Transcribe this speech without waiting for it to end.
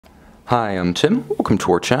Hi, I'm Tim. Welcome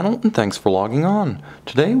to our channel and thanks for logging on.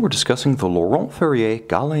 Today we're discussing the Laurent Ferrier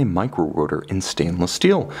Galet Micro-Rotor in stainless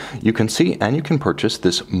steel. You can see and you can purchase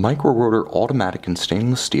this micro-rotor automatic in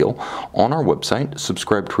stainless steel on our website.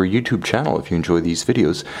 Subscribe to our YouTube channel if you enjoy these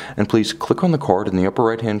videos, and please click on the card in the upper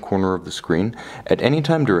right hand corner of the screen at any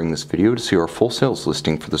time during this video to see our full sales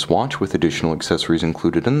listing for this watch with additional accessories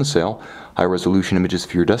included in the sale, high resolution images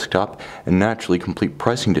for your desktop, and naturally complete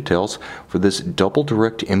pricing details for this double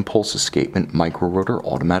direct impulse escapement micro-rotor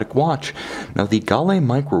automatic watch. Now, the Galet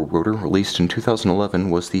Micro-Rotor, released in 2011,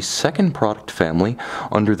 was the second product family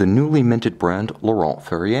under the newly minted brand Laurent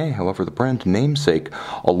Ferrier. However, the brand namesake,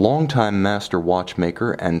 a longtime master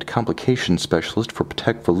watchmaker and complication specialist for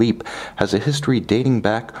Patek Philippe, has a history dating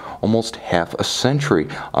back almost half a century.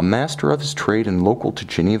 A master of his trade and local to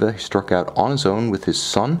Geneva, he struck out on his own with his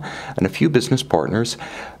son and a few business partners,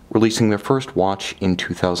 releasing their first watch in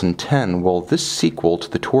 2010. Well, this sequel to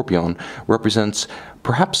the Tourbillon represents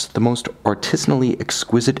perhaps the most artisanally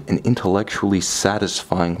exquisite and intellectually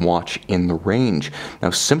satisfying watch in the range. Now,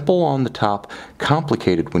 simple on the top,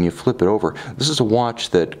 complicated when you flip it over, this is a watch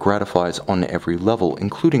that gratifies on every level,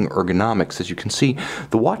 including ergonomics. As you can see,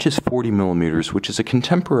 the watch is 40 millimeters, which is a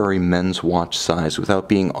contemporary men's watch size without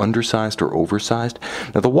being undersized or oversized.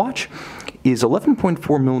 Now, the watch is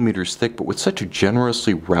 11.4 millimeters thick, but with such a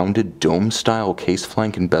generously rounded dome-style case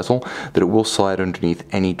flank and bezel that it will slide underneath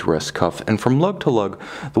any dress cuff. And from lug to lug,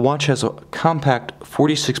 the watch has a compact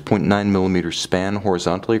 46.9 millimeter span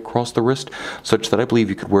horizontally across the wrist, such that I believe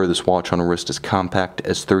you could wear this watch on a wrist as compact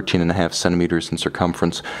as 13.5 centimeters in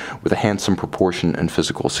circumference, with a handsome proportion and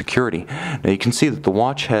physical security. Now, you can see that the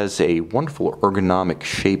watch has a wonderful ergonomic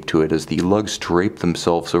shape to it as the lugs drape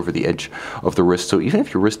themselves over the edge of the wrist. So even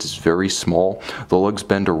if your wrist is very small, the lugs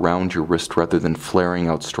bend around your wrist rather than flaring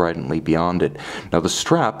out stridently beyond it. Now, the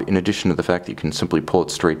strap, in addition to the fact that you can simply pull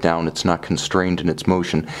it straight down, it's not constrained in its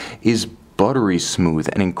motion, is buttery smooth,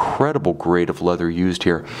 an incredible grade of leather used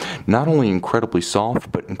here. Not only incredibly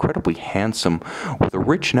soft, but incredibly handsome, with a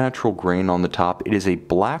rich natural grain on the top. It is a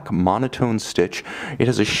black monotone stitch. It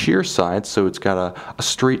has a sheer side, so it's got a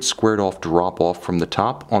straight squared off drop off from the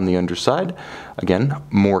top on the underside. Again,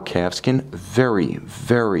 more calfskin. Very,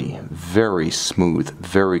 very, very smooth,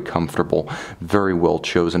 very comfortable, very well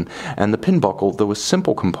chosen. And the pin buckle, though a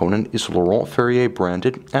simple component, is Laurent Ferrier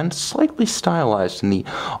branded and slightly stylized in the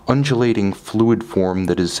undulating fluid form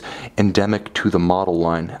that is endemic to the model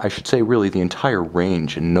line. I should say really the entire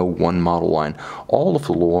range and no one model line. All of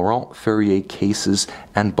the Laurent Ferrier cases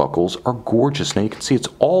and buckles are gorgeous. Now you can see it's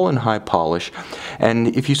all in high polish,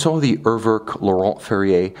 and if you saw the Urwerk Laurent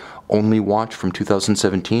Ferrier only watch from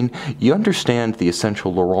 2017, you understand the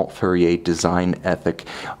essential Laurent Ferrier design ethic.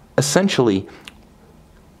 Essentially,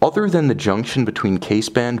 other than the junction between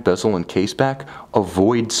caseband, bezel, and caseback,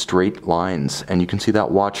 avoid straight lines. And you can see that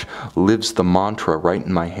watch lives the mantra right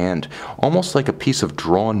in my hand. Almost like a piece of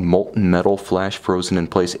drawn molten metal flash frozen in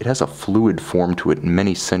place, it has a fluid form to it and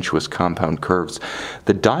many sensuous compound curves.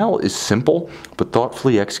 The dial is simple but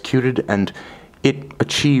thoughtfully executed, and it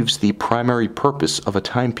achieves the primary purpose of a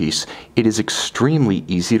timepiece. It is extremely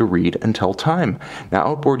easy to read and tell time. Now,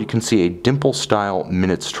 outboard you can see a dimple-style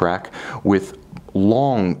minutes track with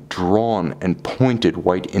long, drawn, and pointed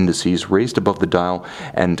white indices raised above the dial,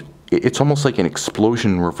 and it's almost like an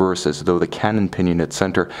explosion in reverse, as though the cannon pinion at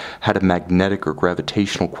center had a magnetic or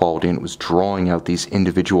gravitational quality and it was drawing out these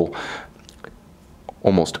individual,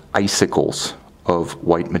 almost icicles of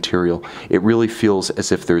white material. It really feels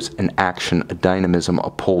as if there's an action, a dynamism, a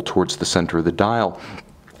pull towards the center of the dial.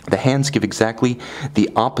 The hands give exactly the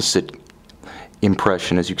opposite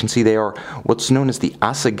impression. As you can see, they are what's known as the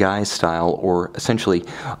assegai style, or essentially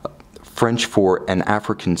French for an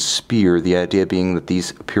African spear, the idea being that these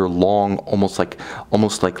appear long, almost like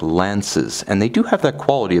lances, and they do have that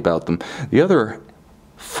quality about them. The other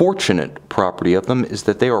fortunate property of them is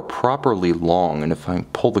that they are properly long, and if I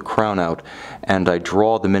pull the crown out and I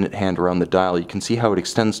draw the minute hand around the dial, you can see how it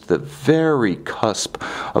extends to the very cusp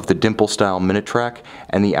of the dimple style minute track,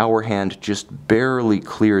 and the hour hand just barely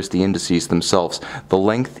clears the indices themselves. The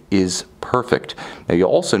length is perfect. Now,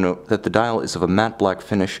 you'll also note that the dial is of a matte black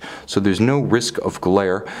finish, so there's no risk of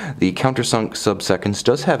glare. The countersunk sub-seconds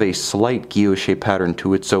does have a slight guilloche pattern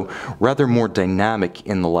to it, so rather more dynamic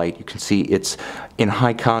in the light. You can see it's in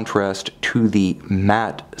high contrast to the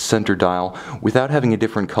matte center dial. Without having a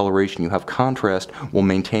different coloration, you have contrast while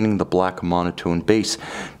maintaining the black monotone base.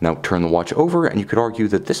 Now turn the watch over, and you could argue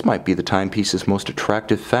that this might be the timepiece's most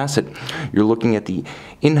attractive facet. You're looking at the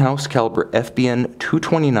in-house caliber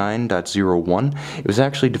FBN229.01. It was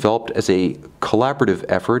actually developed as a collaborative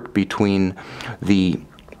effort between the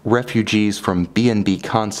refugees from B&B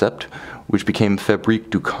Concept, which became Fabrique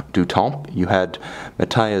du Temps. You had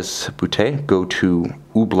Matthias Boutet go to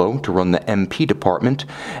Hublot to run the MP department,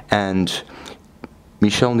 and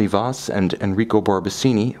Michel Nivas and Enrico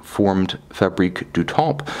Barbacini formed Fabrique du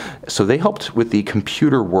Temps. So they helped with the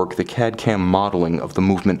computer work, the CAD-CAM modeling of the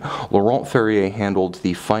movement. Laurent Ferrier handled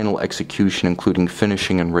the final execution, including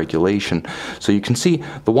finishing and regulation. So you can see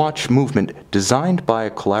the watch movement, designed by a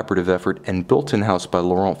collaborative effort and built in-house by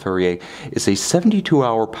Laurent Ferrier, is a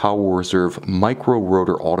 72-hour power reserve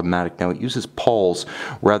micro-rotor automatic. Now it uses pawls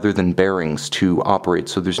rather than bearings to operate,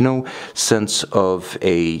 so there's no sense of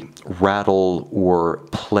a rattle or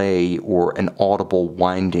play or an audible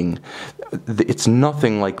winding. It's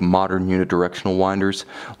nothing like modern unidirectional winders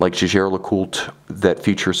like Jaeger-LeCoultre that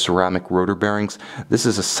feature ceramic rotor bearings. This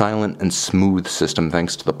is a silent and smooth system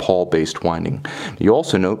thanks to the pawl-based winding. You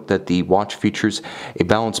also note that the watch features a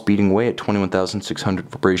balance beating away at 21,600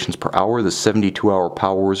 vibrations per hour. The 72-hour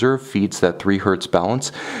power reserve feeds that 3 Hz balance,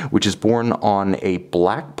 which is borne on a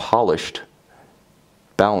black polished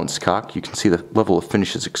balance cock. You can see the level of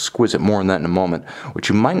finish is exquisite. More on that in a moment. What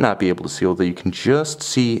you might not be able to see, although you can just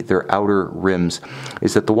see their outer rims,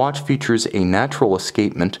 is that the watch features a natural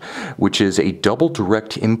escapement, which is a double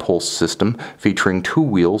direct impulse system featuring 2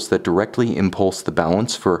 wheels that directly impulse the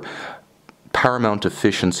balance for paramount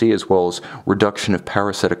efficiency as well as reduction of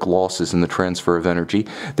parasitic losses in the transfer of energy.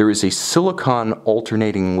 There is a silicon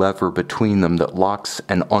alternating lever between them that locks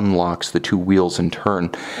and unlocks the 2 wheels in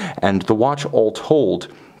turn. And the watch, all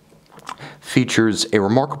told, features a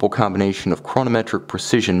remarkable combination of chronometric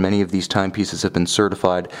precision. Many of these timepieces have been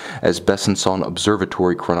certified as Besançon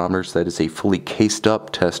Observatory chronometers. That is a fully cased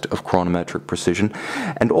up test of chronometric precision.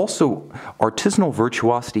 And also artisanal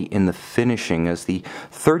virtuosity in the finishing, as the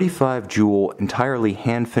 35 jewel entirely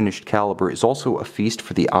hand finished caliber is also a feast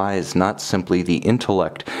for the eyes, not simply the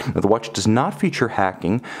intellect. Now, the watch does not feature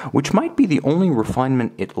hacking, which might be the only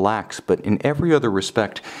refinement it lacks, but in every other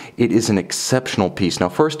respect it is an exceptional piece. Now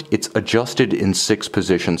first, it's adjusted in 6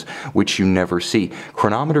 positions, which you never see.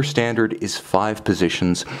 Chronometer standard is 5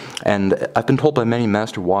 positions, and I've been told by many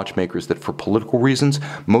master watchmakers that for political reasons,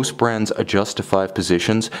 most brands adjust to 5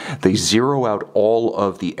 positions. They zero out all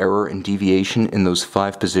of the error and deviation in those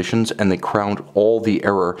 5 positions, and they crown all the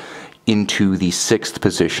error into the 6th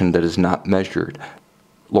position that is not measured.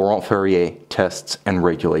 Laurent Ferrier tests and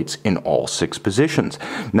regulates in all 6 positions.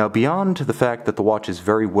 Now, beyond the fact that the watch is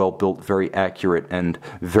very well built, very accurate, and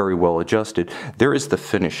very well adjusted, there is the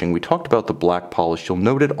finishing. We talked about the black polish. You'll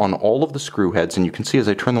note it on all of the screw heads, and you can see as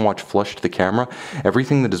I turn the watch flush to the camera,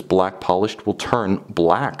 everything that is black polished will turn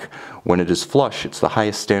black when it is flush. It's the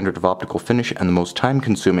highest standard of optical finish and the most time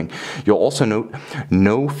consuming. You'll also note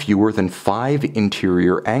no fewer than 5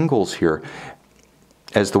 interior angles here,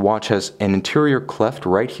 as the watch has an interior cleft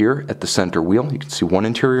right here at the center wheel. You can see 1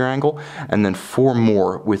 interior angle, and then 4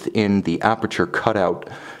 more within the aperture cutout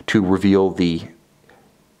to reveal the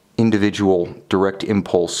individual direct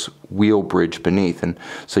impulse wheel bridge beneath. And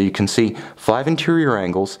so you can see 5 interior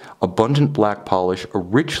angles, abundant black polish, a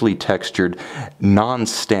richly textured,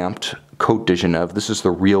 non-stamped Côte de Genève. This is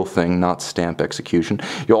the real thing, not stamp execution.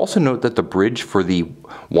 You'll also note that the bridge for the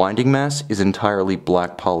winding mass is entirely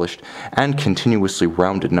black polished and continuously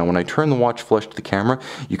rounded. Now when I turn the watch flush to the camera,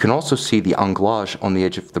 you can also see the anglage on the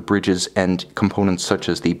edge of the bridges and components such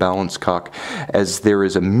as the balance cock, as there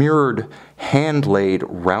is a mirrored, hand-laid,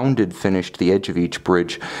 rounded finish to the edge of each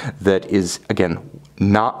bridge that is, again,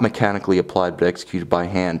 not mechanically applied but executed by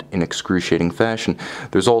hand in excruciating fashion.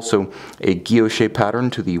 There's also a guilloche pattern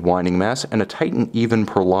to the winding mass and a tight and even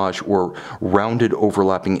perlage or rounded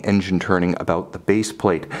overlapping engine turning about the base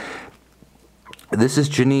plate. This is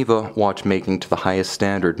Geneva watchmaking to the highest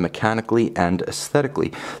standard, mechanically and aesthetically.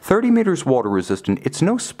 30 meters water resistant. It's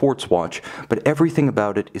no sports watch, but everything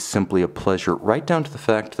about it is simply a pleasure, right down to the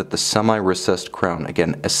fact that the semi-recessed crown,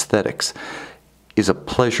 again, aesthetics, is a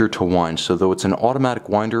pleasure to wind. So though it's an automatic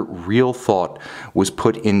winder, real thought was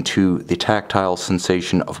put into the tactile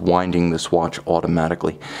sensation of winding this watch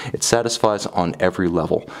automatically. It satisfies on every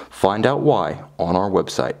level. Find out why on our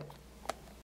website.